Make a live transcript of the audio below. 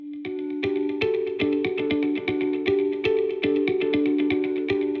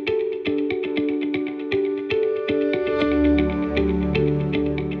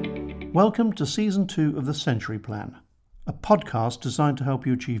Welcome to Season 2 of The Century Plan, a podcast designed to help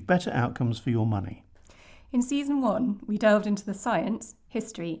you achieve better outcomes for your money. In Season 1, we delved into the science,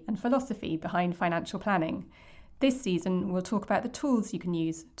 history and philosophy behind financial planning. This season, we'll talk about the tools you can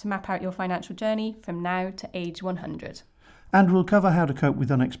use to map out your financial journey from now to age 100. And we'll cover how to cope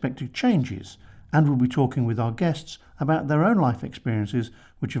with unexpected changes, and we'll be talking with our guests about their own life experiences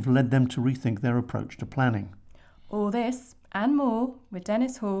which have led them to rethink their approach to planning. All this and more with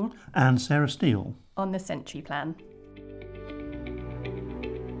Dennis Hall And Sarah Steele on The Century Plan.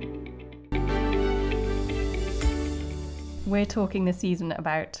 We're talking this season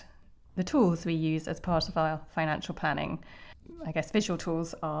about the tools we use as part of our financial planning. I guess visual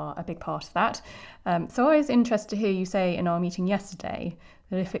tools are a big part of that. So I was interested to hear you say in our meeting yesterday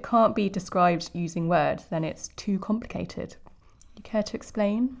that if it can't be described using words, then it's too complicated. You care to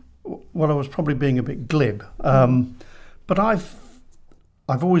explain? Well, I was probably being a bit glib, but I've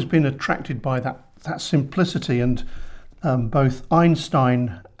always been attracted by that simplicity, and both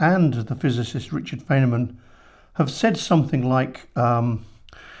Einstein and the physicist Richard Feynman have said something like,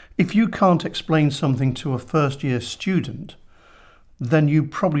 if you can't explain something to a first-year student, then you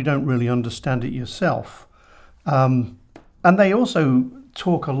probably don't really understand it yourself. And they also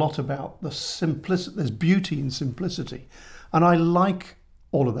talk a lot about the simplicity. There's beauty in simplicity, and I like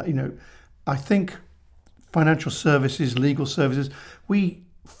all of that. You know, I think financial services, legal services, we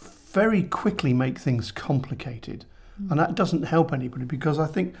very quickly make things complicated. And that doesn't help anybody, because I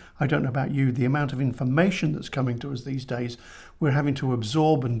think, I don't know about you, the amount of information that's coming to us these days, we're having to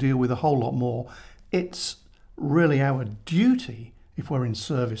absorb and deal with a whole lot more. It's really our duty, if we're in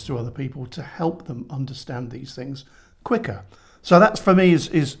service to other people, to help them understand these things quicker. So that's, for me,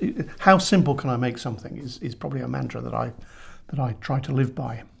 is how simple can I make something is probably a mantra that I try to live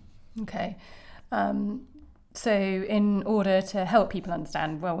by. Okay. So in order to help people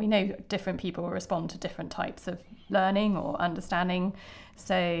understand, well, we know different people respond to different types of learning or understanding.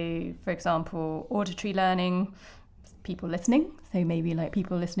 So, for example, auditory learning, people listening. So maybe like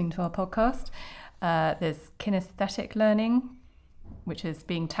people listening to our podcast. There's kinesthetic learning, which is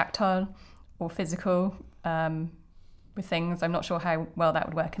being tactile or physical with things. I'm not sure how well that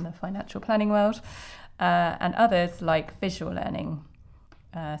would work in the financial planning world. And others like visual learning.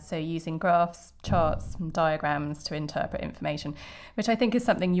 So using graphs, charts and diagrams to interpret information, which I think is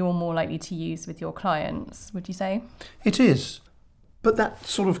something you're more likely to use with your clients, would you say? It is. But that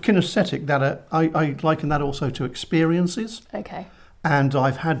sort of kinesthetic, that I liken that also to experiences. Okay. And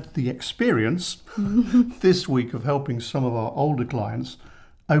I've had the experience this week of helping some of our older clients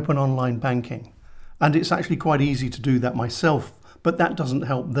open online banking. And it's actually quite easy to do that myself, but that doesn't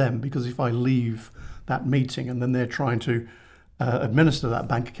help them, because if I leave that meeting and then they're trying to administer that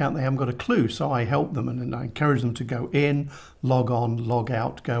bank account, they haven't got a clue. So I help them, and then I encourage them to go in, log on, log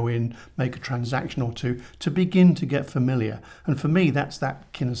out, go in, make a transaction or two to begin to get familiar. And for me, that's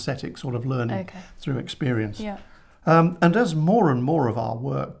that kinesthetic sort of learning through experience. Yeah. And as more and more of our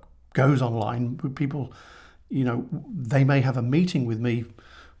work goes online, people, you know, they may have a meeting with me,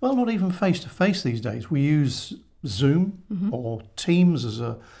 well, not even face-to-face these days. We use Zoom or Teams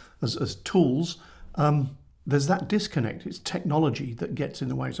as tools. There's that disconnect. It's technology that gets in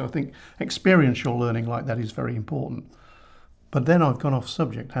the way. So I think experiential learning like that is very important. But then I've gone off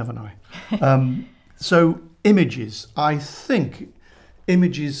subject, haven't I? So images. I think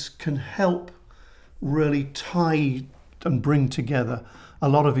images can help really tie and bring together a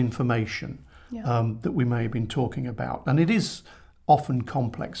lot of information that we may have been talking about. And it is often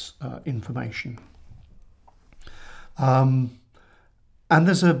complex information. And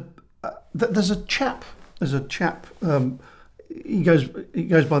there's a chap. He goes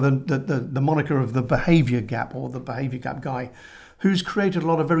by the moniker of the behaviour gap, or the behaviour gap guy, who's created a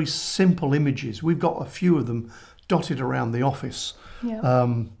lot of very simple images. We've got a few of them dotted around the office,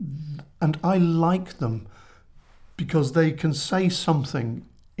 and I like them because they can say something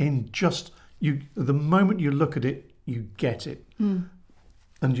in just you. The moment you look at it, you get it, and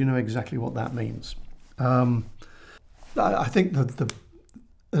you know exactly what that means. I think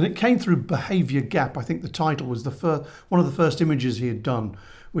and it came through Behaviour Gap. I think the title was one of the first images he had done,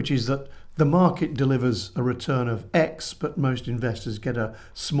 which is that the market delivers a return of X, but most investors get a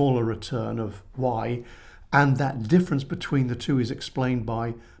smaller return of Y. And that difference between the two is explained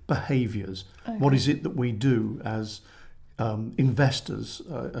by behaviours. Okay. What is it that we do as investors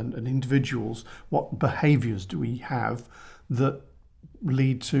and individuals? What behaviours do we have that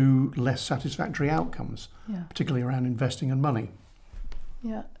lead to less satisfactory outcomes, particularly around investing and money?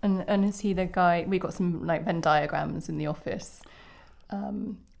 Yeah, and is he the guy? We've got some like Venn diagrams in the office,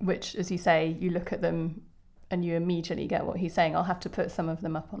 which, as you say, you look at them and you immediately get what he's saying. I'll have to put some of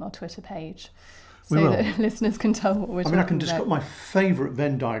them up on our Twitter page We so will. that listeners can tell what we're talking about. I can describe my favourite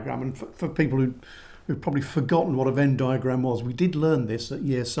Venn diagram, and for people who've probably forgotten what a Venn diagram was, we did learn this at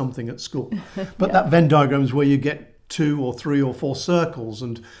year something at school. But that Venn diagram is where you get 2 or 3 or 4 circles,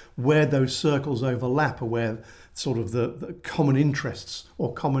 and where those circles overlap are where sort of the common interests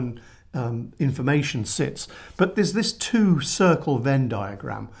or common information sits. But there's this 2-circle Venn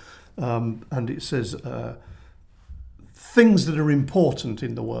diagram, and it says things that are important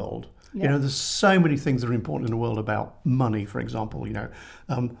in the world. Yeah. You know, there's so many things that are important in the world about money, for example, you know,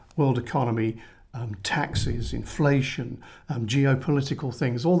 world economy, taxes, inflation, geopolitical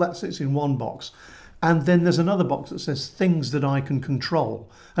things, all that sits in one box. And then there's another box that says things that I can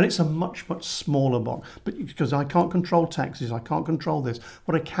control. And it's a much, much smaller box. But because I can't control taxes, I can't control this.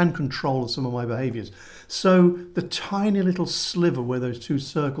 What I can control are some of my behaviours. So the tiny little sliver where those 2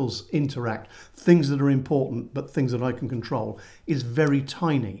 circles interact, things that are important, but things that I can control, is very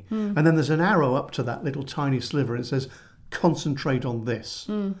tiny. And then there's an arrow up to that little tiny sliver, and it says, concentrate on this.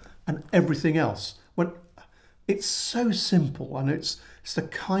 And everything else. When it's so simple, and it's the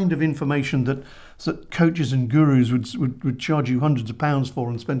kind of information that coaches and gurus would charge you hundreds of pounds for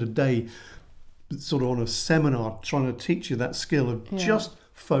and spend a day sort of on a seminar trying to teach you that skill of just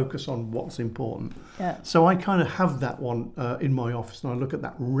focus on what's important. So I kind of have that one in my office, and I look at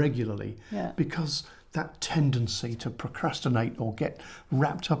that regularly because that tendency to procrastinate or get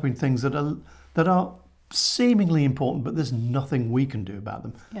wrapped up in things that are seemingly important, but there's nothing we can do about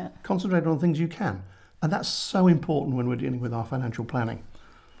them. Concentrate on things you can. And that's so important when we're dealing with our financial planning.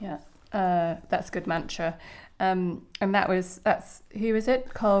 That's a good mantra. And that's who is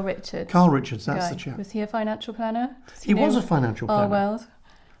it? Carl Richards. Carl Richards, that's the chap. Was he a financial planner? He was a financial planner. Our world?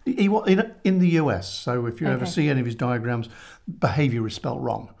 He was in the US. So if you ever see any of his diagrams, behaviour is spelt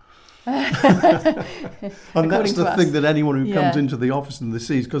wrong. And that's the thing that anyone who comes into the office and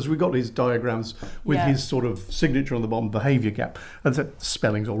sees, because we've got his diagrams with his sort of signature on the bottom, behaviour gap, and the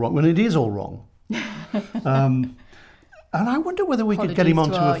spelling's all wrong, and it is all wrong. And I wonder whether we could get him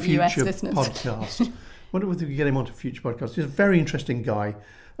onto a future podcast. Wonder whether we could get him onto a future podcast. He's a very interesting guy.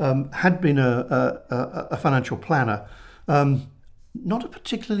 Had been a financial planner, not a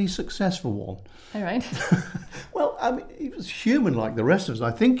particularly successful one. All right. Well, I mean, he was human like the rest of us.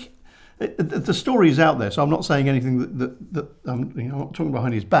 I think the story is out there, so I'm not saying anything that I'm not talking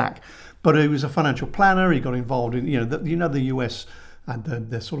behind his back. But he was a financial planner. He got involved in the US. And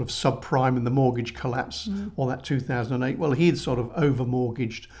the sort of subprime and the mortgage collapse, all that 2008. Well, he had sort of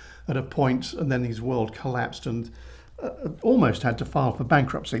over-mortgaged at a point, and then his world collapsed and almost had to file for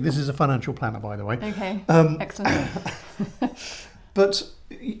bankruptcy. This is a financial planner, by the way. Okay, excellent. But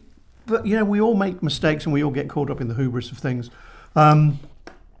we all make mistakes and we all get caught up in the hubris of things.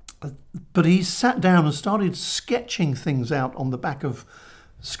 But he sat down and started sketching things out on the back of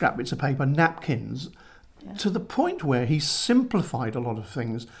scrap bits of paper, napkins, to the point where he simplified a lot of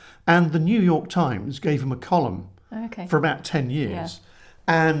things, and the New York Times gave him a column for about 10 years.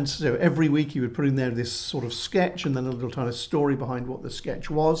 And so every week he would put in there this sort of sketch and then a little kind of story behind what the sketch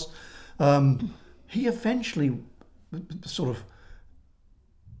was. He eventually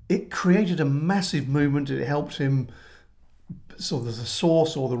it created a massive movement. It helped him. So there's a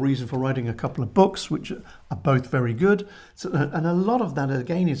source or the reason for writing a couple of books, which are both very good. So, and a lot of that,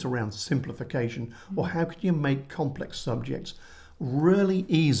 again, is around simplification, or how can you make complex subjects really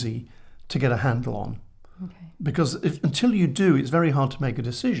easy to get a handle on? Because until you do, it's very hard to make a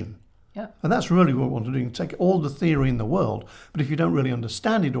decision. And that's really what we want to do. You take all the theory in the world, but if you don't really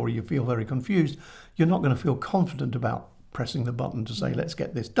understand it or you feel very confused, you're not going to feel confident about pressing the button to say, let's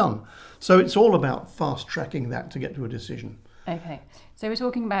get this done. So it's all about fast-tracking that to get to a decision. Okay, so we're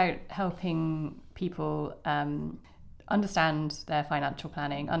talking about helping people understand their financial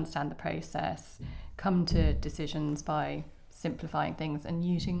planning, understand the process, come to decisions by simplifying things and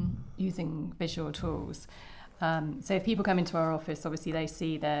using visual tools. So if people come into our office, obviously they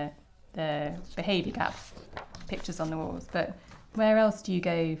see the behaviour gap pictures on the walls, but where else do you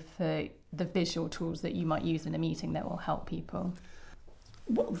go for the visual tools that you might use in a meeting that will help people?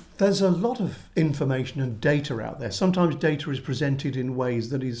 Well, there's a lot of information and data out there. Sometimes data is presented in ways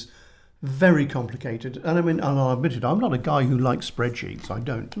that is very complicated. And I mean, and I'll admit it, I'm not a guy who likes spreadsheets. I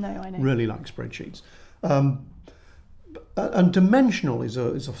don't really like spreadsheets. And Dimensional is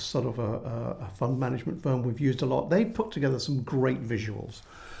a sort of a fund management firm we've used a lot. They put together some great visuals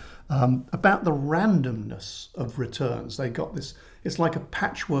about the randomness of returns. They got this, it's like a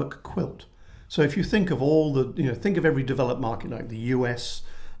patchwork quilt. So if you think of think of every developed market like the US,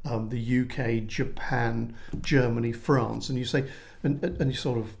 the UK, Japan, Germany, France, and you say, and you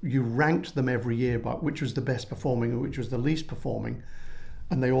sort of, you ranked them every year by which was the best performing and which was the least performing,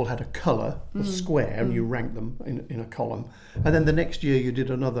 and they all had a colour, a square, and you ranked them in a column. And then the next year you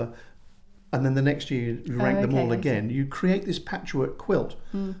did another, and then the next year you rank them all again. You create this patchwork quilt,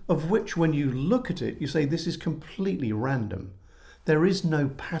 of which when you look at it, you say this is completely random. There is no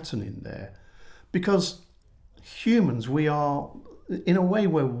pattern in there, because humans, we are, in a way,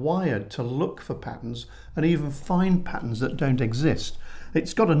 we're wired to look for patterns and even find patterns that don't exist.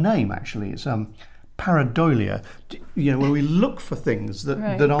 It's got a name, actually. It's pareidolia, where we look for things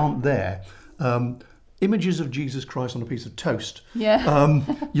that aren't there. Images of Jesus Christ on a piece of toast. Yeah.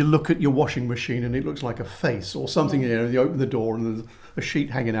 You look at your washing machine and it looks like a face or something. You open the door and there's a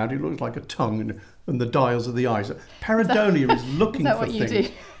sheet hanging out. It looks like a tongue and the dials of the eyes. Pareidolia is looking for things. Is that what you do?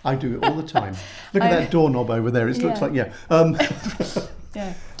 I do it all the time. Look at that doorknob over there. It looks like yeah,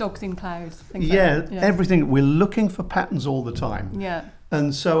 dogs in clouds. Things like that. Everything. We're looking for patterns all the time. Yeah.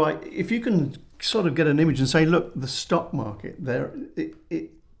 And so if you can sort of get an image and say, look, the stock market,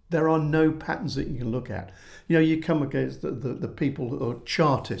 there are no patterns that you can look at. You come against the people that are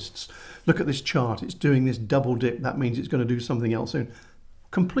chartists. Look at this chart. It's doing this double dip. That means it's going to do something else soon.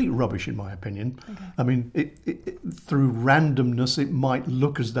 Complete rubbish, in my opinion. Okay. I mean, it through randomness, it might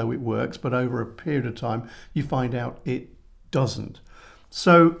look as though it works, but over a period of time, you find out it doesn't.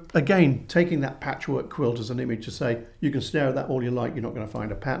 So again, taking that patchwork quilt as an image to say, you can stare at that all you like, you're not going to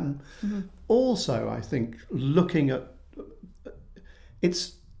find a pattern. Mm-hmm. Also, I think looking at,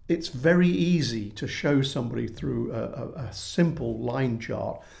 it's very easy to show somebody through a simple line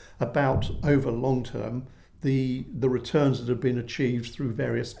chart about over long term the returns that have been achieved through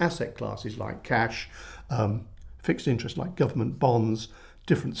various asset classes like cash, fixed interest like government bonds,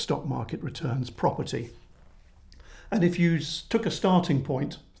 different stock market returns, property. And if you took a starting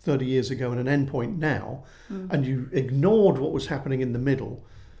point 30 years ago and an end point now, and you ignored what was happening in the middle,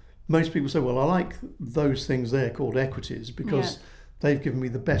 most people say, well, I like those things there called equities because they've given me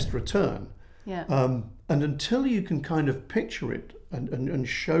the best return. Yeah. And until you can kind of picture it and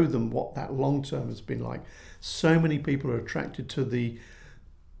show them what that long term has been like, so many people are attracted to the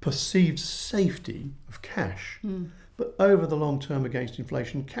perceived safety of cash. But over the long term against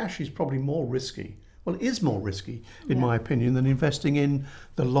inflation, cash is probably more risky. Well, it is more risky, in my opinion, than investing in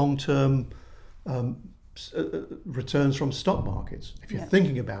the long term returns from stock markets. If you're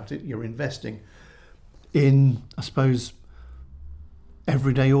thinking about it, you're investing in, I suppose,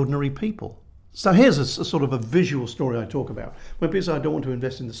 everyday ordinary people. So here's a sort of a visual story I talk about. When people say I don't want to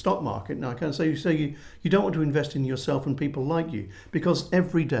invest in the stock market, now I can say you don't want to invest in yourself and people like you, because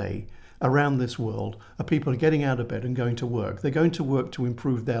every day around this world people are getting out of bed and going to work. They're going to work to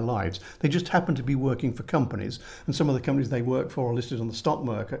improve their lives. They just happen to be working for companies, and some of the companies they work for are listed on the stock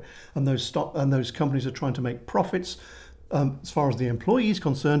market, and those companies are trying to make profits. As far as the employee is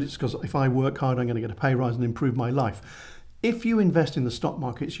concerned, it's because if I work hard, I'm going to get a pay rise and improve my life. If you invest in the stock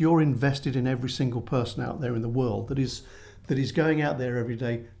markets, you're invested in every single person out there in the world that is going out there every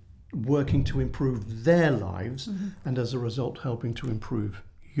day working to improve their lives, and as a result helping to improve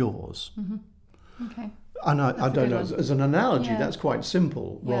yours. Okay. And I don't know, as an analogy, that's quite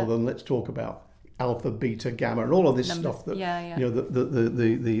simple, rather than let's talk about alpha, beta, gamma, and all of this stuff that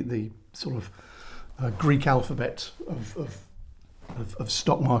the sort of Greek alphabet of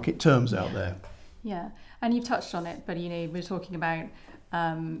stock market terms out there. Yeah, and you've touched on it, but we're talking about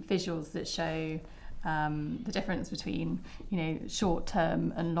visuals that show the difference between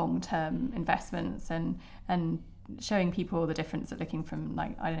short-term and long-term investments, and showing people the difference of looking from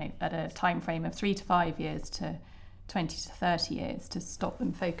at a time frame of 3 to 5 years to 20 to 30 years to stop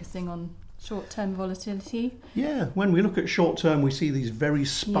them focusing on short-term volatility. Yeah, when we look at short-term, we see these very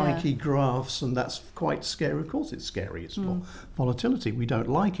spiky graphs, and that's quite scary. Of course, it's scary. It's volatility. We don't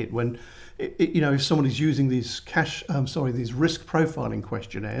like it when, if somebody's using these these risk profiling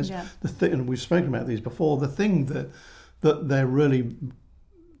questionnaires. And we've spoken about these before. The thing that they're really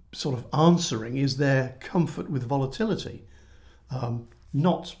sort of answering is their comfort with volatility,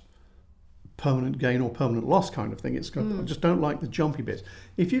 not permanent gain or permanent loss kind of thing. It's got, I just don't like the jumpy bits.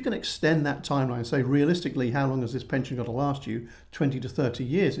 If you can extend that timeline and say realistically how long has this pension got to last you, 20 to 30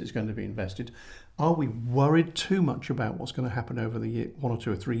 years it's going to be invested, are we worried too much about what's going to happen over the year, 1 or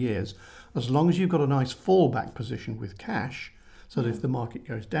 2 or 3 years? As long as you've got a nice fallback position with cash, so that if the market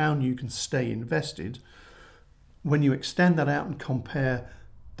goes down you can stay invested. When you extend that out and compare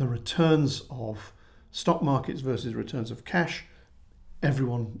the returns of stock markets versus returns of cash,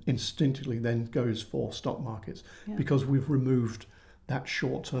 everyone instinctively then goes for stock markets because we've removed that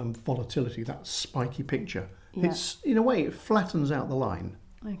short-term volatility, that spiky picture. It's, in a way, it flattens out the line.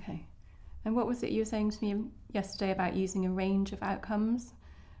 Okay. And what was it you were saying to me yesterday about using a range of outcomes?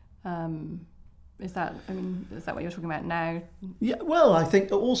 Is that what you're talking about now? Yeah, well, I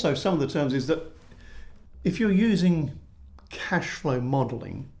think also some of the terms is that if you're using cash flow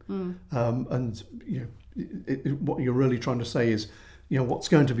modelling, and what you're really trying to say is, what's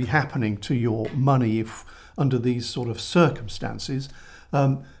going to be happening to your money if under these sort of circumstances,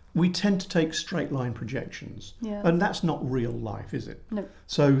 we tend to take straight line projections, and that's not real life, is it? No.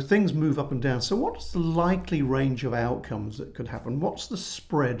 So things move up and down. So what's the likely range of outcomes that could happen? What's the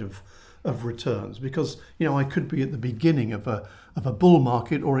spread of returns? Because I could be at the beginning of a bull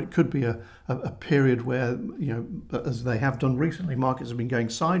market, or it could be a period where as they have done recently, markets have been going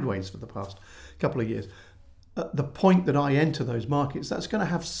sideways for the past couple of years. At the point that I enter those markets, that's going to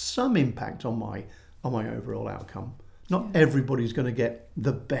have some impact on my overall outcome. Not everybody's going to get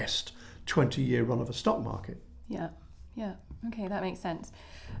the best 20-year run of a stock market. Yeah. Okay, that makes sense.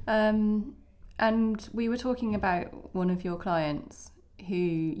 And we were talking about one of your clients who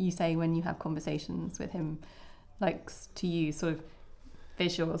you say when you have conversations with him likes to use sort of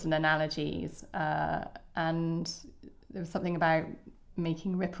visuals and analogies, and there was something about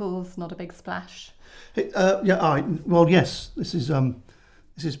making ripples, not a big splash. Yes, this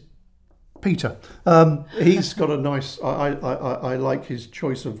is Peter. He's got a nice. I like his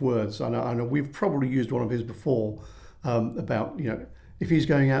choice of words. I know we've probably used one of his before about if he's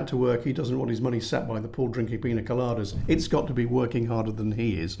going out to work, he doesn't want his money sat by the pool drinking pina coladas. It's got to be working harder than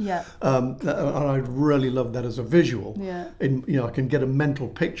he is. Yeah. And I really love that as a visual. Yeah. I can get a mental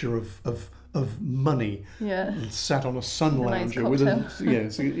picture of money sat on a sun lounger with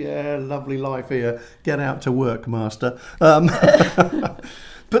lovely life here. Get out to work, master.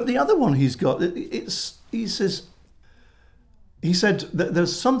 But the other one he's got, he said that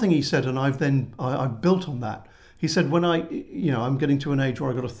there's something he said, and I've built on that. He said, when I'm getting to an age where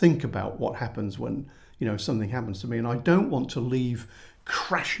I've got to think about what happens when, something happens to me, and I don't want to leave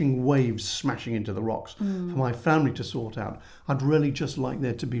crashing waves smashing into the rocks for my family to sort out. I'd really just like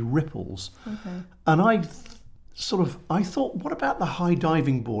there to be ripples. Okay. And I thought, what about the high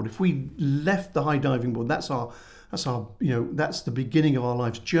diving board? If we left the high diving board, that's the beginning of our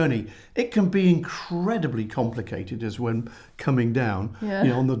life's journey. It can be incredibly complicated as when coming down,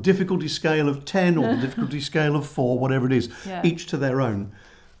 on the difficulty scale of 10 or the difficulty scale of 4, whatever it is, each to their own.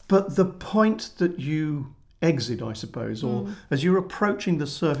 But the point that you exit, I suppose, or as you're approaching the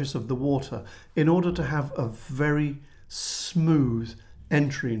surface of the water, in order to have a very smooth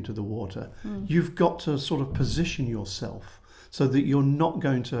entry into the water, you've got to sort of position yourself so that you're not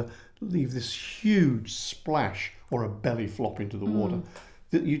going to leave this huge splash or a belly flop into the water.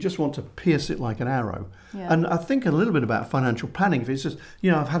 That you just want to pierce it like an arrow. Yeah. And I think a little bit about financial planning. If it's just,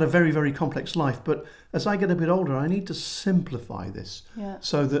 I've had a very, very complex life, but as I get a bit older, I need to simplify this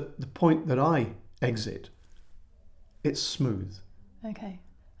so that the point that I exit, it's smooth. Okay.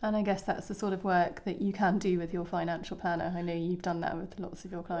 And I guess that's the sort of work that you can do with your financial planner. I know you've done that with lots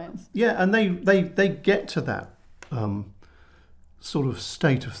of your clients. Yeah, and they get to that sort of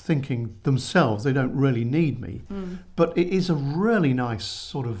state of thinking themselves. They don't really need me. But it is a really nice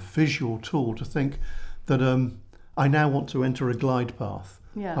sort of visual tool to think that I now want to enter a glide path.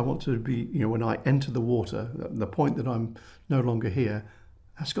 Yeah. I want to be, when I enter the water, the point that I'm no longer here,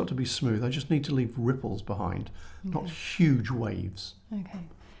 that's got to be smooth. I just need to leave ripples behind, not huge waves. Okay.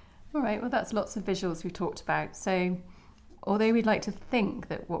 All right, well, that's lots of visuals we've talked about. So although we'd like to think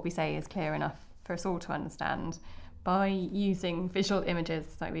that what we say is clear enough for us all to understand, by using visual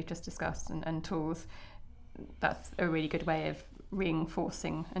images like we've just discussed and tools, that's a really good way of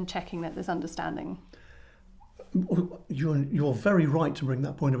reinforcing and checking that there's understanding. You're very right to bring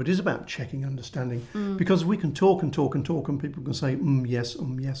that point up. It is about checking understanding, because we can talk and talk and talk, and people can say yes,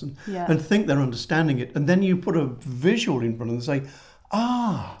 and think they're understanding it, and then you put a visual in front of them and say,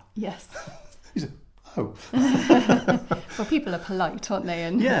 yes. You say, oh. Well, people are polite, aren't they?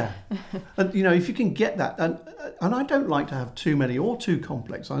 And yeah, and if you can get that, and I don't like to have too many or too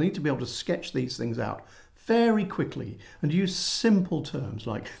complex. I need to be able to sketch these things out very quickly and use simple terms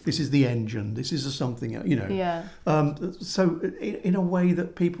like this is the engine, this is a something, Yeah. So in a way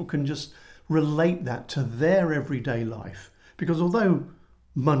that people can just relate that to their everyday life, because although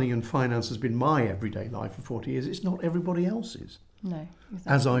money and finance has been my everyday life for 40 years, it's not everybody else's. No,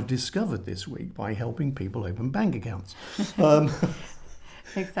 exactly. As I've discovered this week by helping people open bank accounts.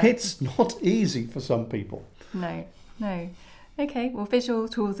 Exactly. It's not easy for some people. No. Okay, well, visual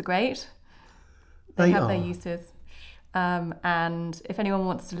tools are great. They have their uses. And if anyone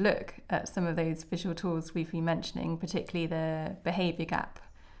wants to look at some of those visual tools we've been mentioning, particularly the behaviour gap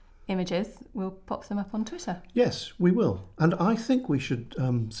images, we'll pop them up on Twitter. Yes, we will. And I think we should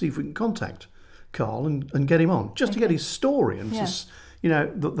see if we can contact Carl and get him on, just to get his story and just,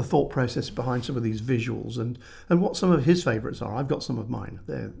 the thought process behind some of these visuals and what some of his favourites are. I've got some of mine.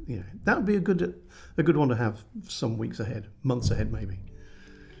 That would be a good one to have some weeks ahead, months ahead maybe.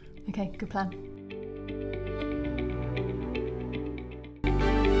 Okay, good plan.